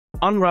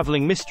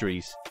Unraveling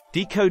mysteries,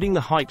 decoding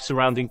the hype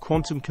surrounding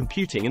quantum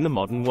computing in the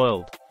modern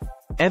world.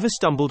 Ever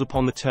stumbled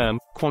upon the term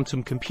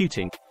quantum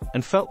computing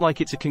and felt like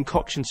it's a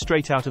concoction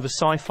straight out of a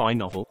sci-fi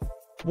novel?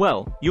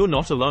 Well, you're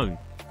not alone.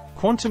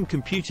 Quantum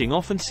computing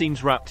often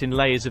seems wrapped in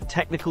layers of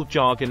technical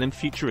jargon and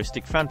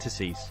futuristic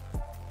fantasies.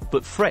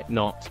 But fret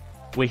not.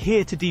 We're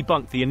here to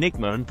debunk the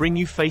enigma and bring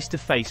you face to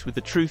face with the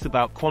truth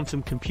about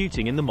quantum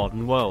computing in the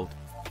modern world.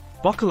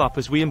 Buckle up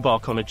as we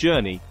embark on a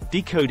journey,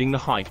 decoding the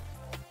hype.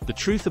 The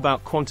truth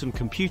about quantum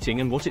computing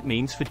and what it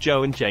means for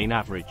Joe and Jane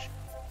Average.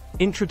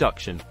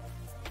 Introduction.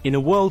 In a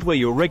world where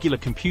your regular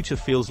computer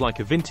feels like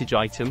a vintage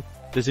item,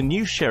 there's a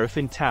new sheriff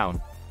in town: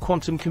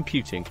 quantum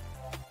computing.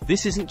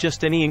 This isn't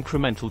just any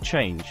incremental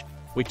change.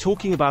 We're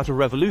talking about a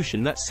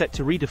revolution that's set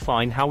to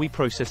redefine how we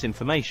process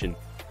information.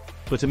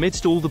 But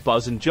amidst all the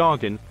buzz and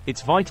jargon,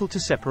 it's vital to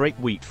separate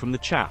wheat from the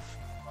chaff.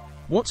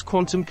 What's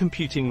quantum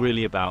computing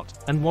really about,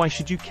 and why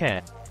should you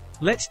care?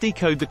 Let's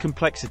decode the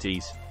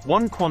complexities,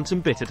 one quantum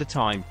bit at a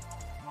time.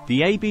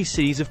 The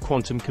ABCs of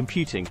quantum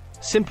computing,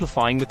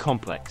 simplifying the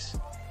complex.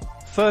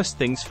 First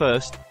things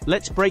first,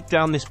 let's break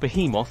down this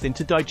behemoth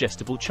into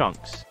digestible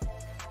chunks.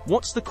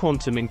 What's the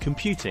quantum in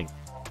computing?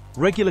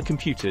 Regular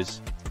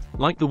computers,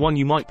 like the one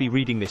you might be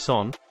reading this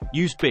on,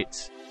 use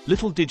bits,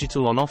 little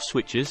digital on-off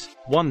switches,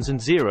 ones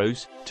and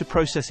zeros, to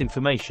process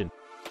information.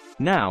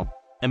 Now,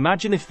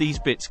 imagine if these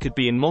bits could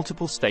be in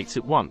multiple states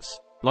at once,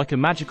 like a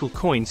magical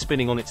coin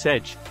spinning on its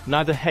edge,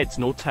 neither heads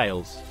nor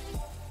tails.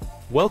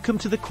 Welcome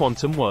to the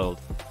quantum world.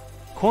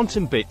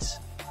 Quantum bits,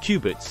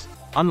 qubits.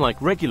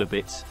 Unlike regular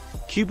bits,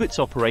 qubits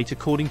operate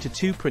according to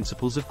two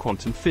principles of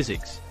quantum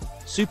physics: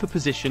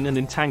 superposition and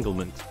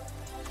entanglement.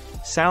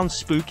 Sounds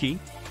spooky?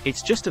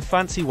 It's just a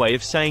fancy way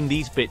of saying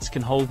these bits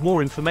can hold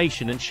more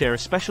information and share a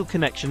special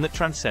connection that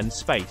transcends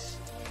space.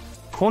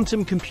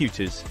 Quantum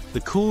computers,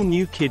 the cool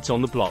new kids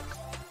on the block.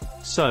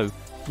 So,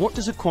 what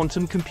does a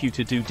quantum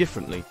computer do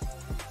differently?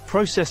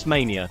 Process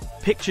mania.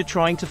 Picture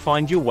trying to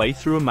find your way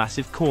through a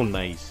massive corn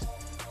maze.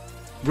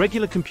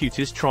 Regular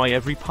computers try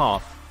every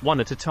path,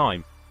 one at a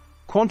time.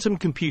 Quantum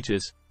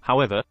computers,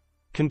 however,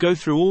 can go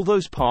through all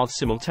those paths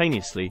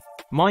simultaneously.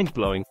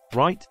 Mind-blowing,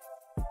 right?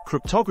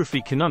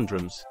 Cryptography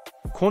conundrums.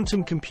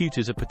 Quantum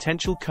computers are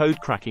potential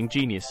code-cracking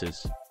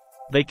geniuses.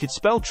 They could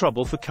spell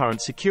trouble for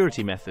current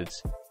security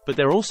methods, but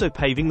they're also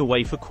paving the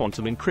way for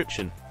quantum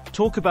encryption.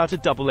 Talk about a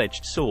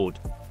double-edged sword.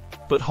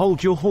 But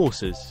hold your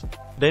horses.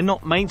 They're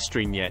not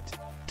mainstream yet.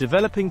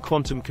 Developing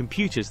quantum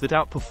computers that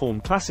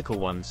outperform classical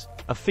ones,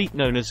 a feat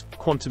known as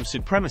quantum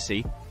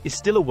supremacy, is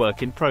still a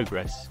work in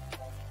progress.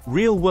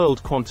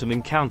 Real-world quantum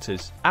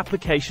encounters,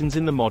 applications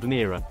in the modern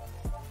era.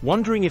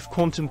 Wondering if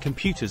quantum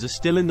computers are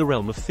still in the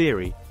realm of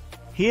theory?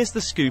 Here's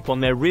the scoop on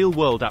their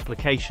real-world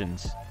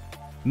applications.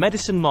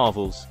 Medicine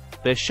marvels.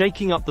 They're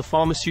shaking up the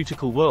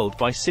pharmaceutical world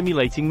by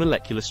simulating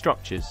molecular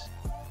structures.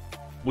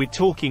 We're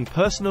talking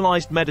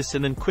personalized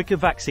medicine and quicker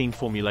vaccine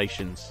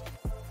formulations.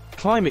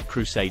 Climate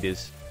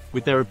crusaders.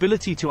 With their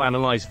ability to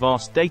analyze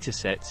vast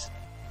datasets,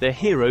 they're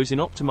heroes in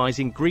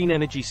optimizing green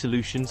energy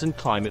solutions and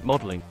climate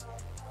modeling.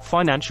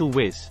 Financial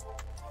whiz.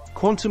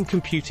 Quantum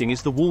computing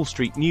is the Wall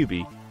Street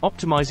newbie,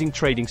 optimizing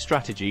trading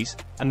strategies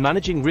and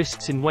managing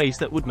risks in ways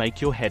that would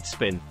make your head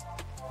spin.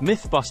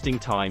 Myth-busting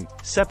time,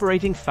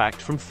 separating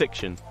fact from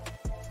fiction.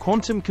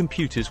 Quantum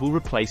computers will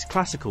replace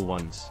classical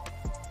ones.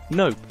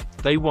 Nope,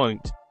 they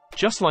won't.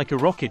 Just like a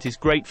rocket is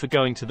great for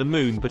going to the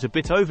moon but a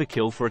bit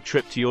overkill for a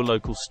trip to your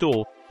local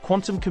store,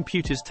 quantum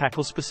computers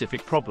tackle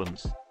specific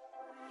problems.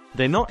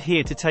 They're not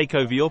here to take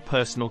over your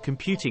personal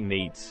computing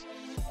needs.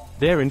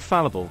 They're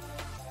infallible.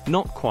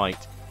 Not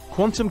quite.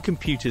 Quantum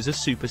computers are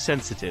super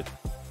sensitive.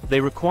 They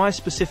require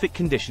specific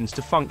conditions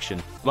to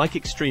function, like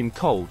extreme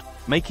cold,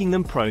 making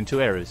them prone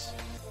to errors.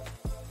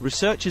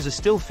 Researchers are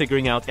still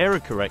figuring out error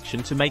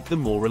correction to make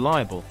them more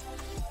reliable.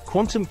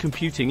 Quantum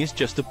computing is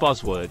just a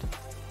buzzword.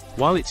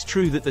 While it's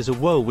true that there's a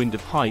whirlwind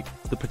of hype,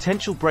 the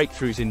potential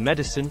breakthroughs in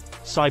medicine,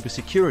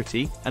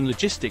 cybersecurity, and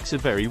logistics are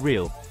very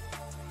real.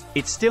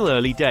 It's still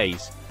early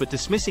days, but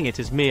dismissing it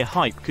as mere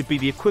hype could be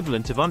the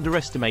equivalent of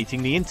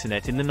underestimating the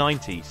internet in the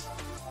 90s.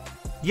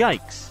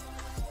 Yikes!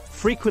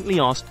 Frequently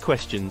asked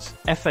questions,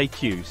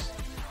 FAQs.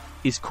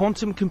 Is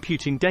quantum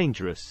computing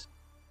dangerous?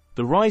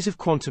 The rise of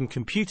quantum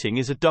computing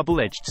is a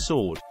double-edged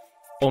sword.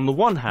 On the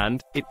one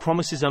hand, it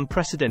promises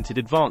unprecedented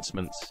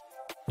advancements.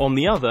 On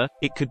the other,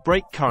 it could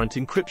break current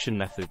encryption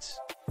methods.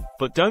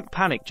 But don't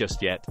panic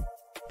just yet.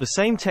 The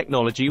same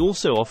technology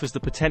also offers the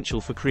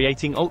potential for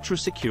creating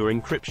ultra-secure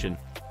encryption.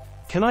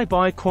 Can I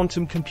buy a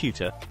quantum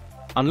computer?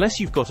 Unless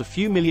you've got a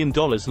few $1 million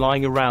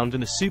lying around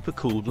in a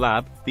super-cooled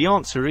lab, the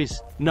answer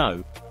is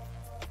no.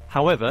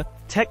 However,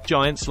 tech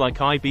giants like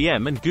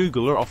IBM and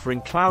Google are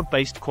offering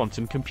cloud-based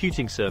quantum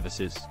computing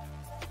services.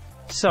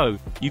 So,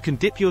 you can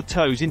dip your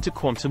toes into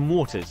quantum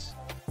waters.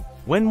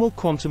 When will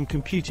quantum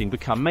computing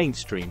become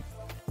mainstream?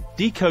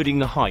 Decoding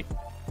the hype.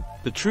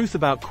 The truth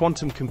about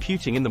quantum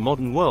computing in the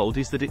modern world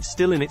is that it's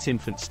still in its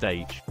infant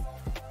stage.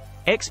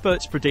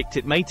 Experts predict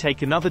it may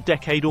take another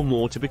decade or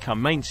more to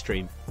become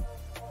mainstream.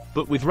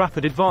 But with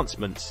rapid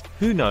advancements,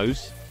 who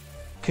knows?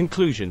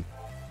 Conclusion.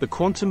 The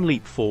quantum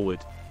leap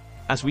forward.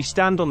 As we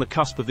stand on the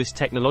cusp of this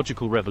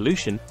technological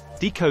revolution,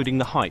 decoding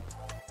the hype,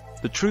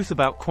 the truth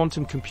about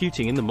quantum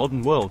computing in the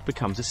modern world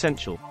becomes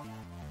essential.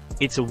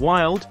 It's a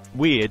wild,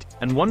 weird,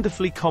 and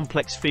wonderfully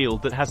complex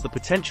field that has the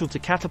potential to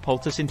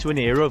catapult us into an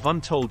era of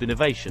untold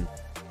innovation.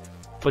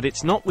 But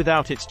it's not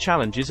without its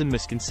challenges and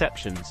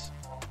misconceptions.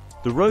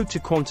 The road to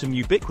quantum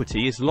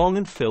ubiquity is long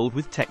and filled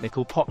with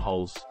technical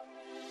potholes.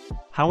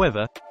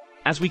 However,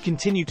 as we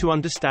continue to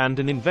understand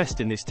and invest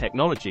in this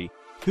technology,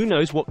 who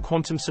knows what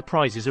quantum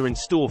surprises are in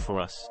store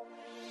for us.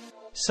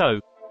 So,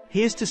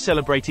 here's to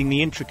celebrating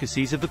the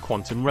intricacies of the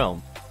quantum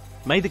realm.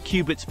 May the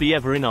qubits be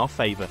ever in our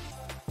favor.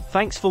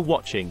 Thanks for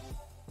watching.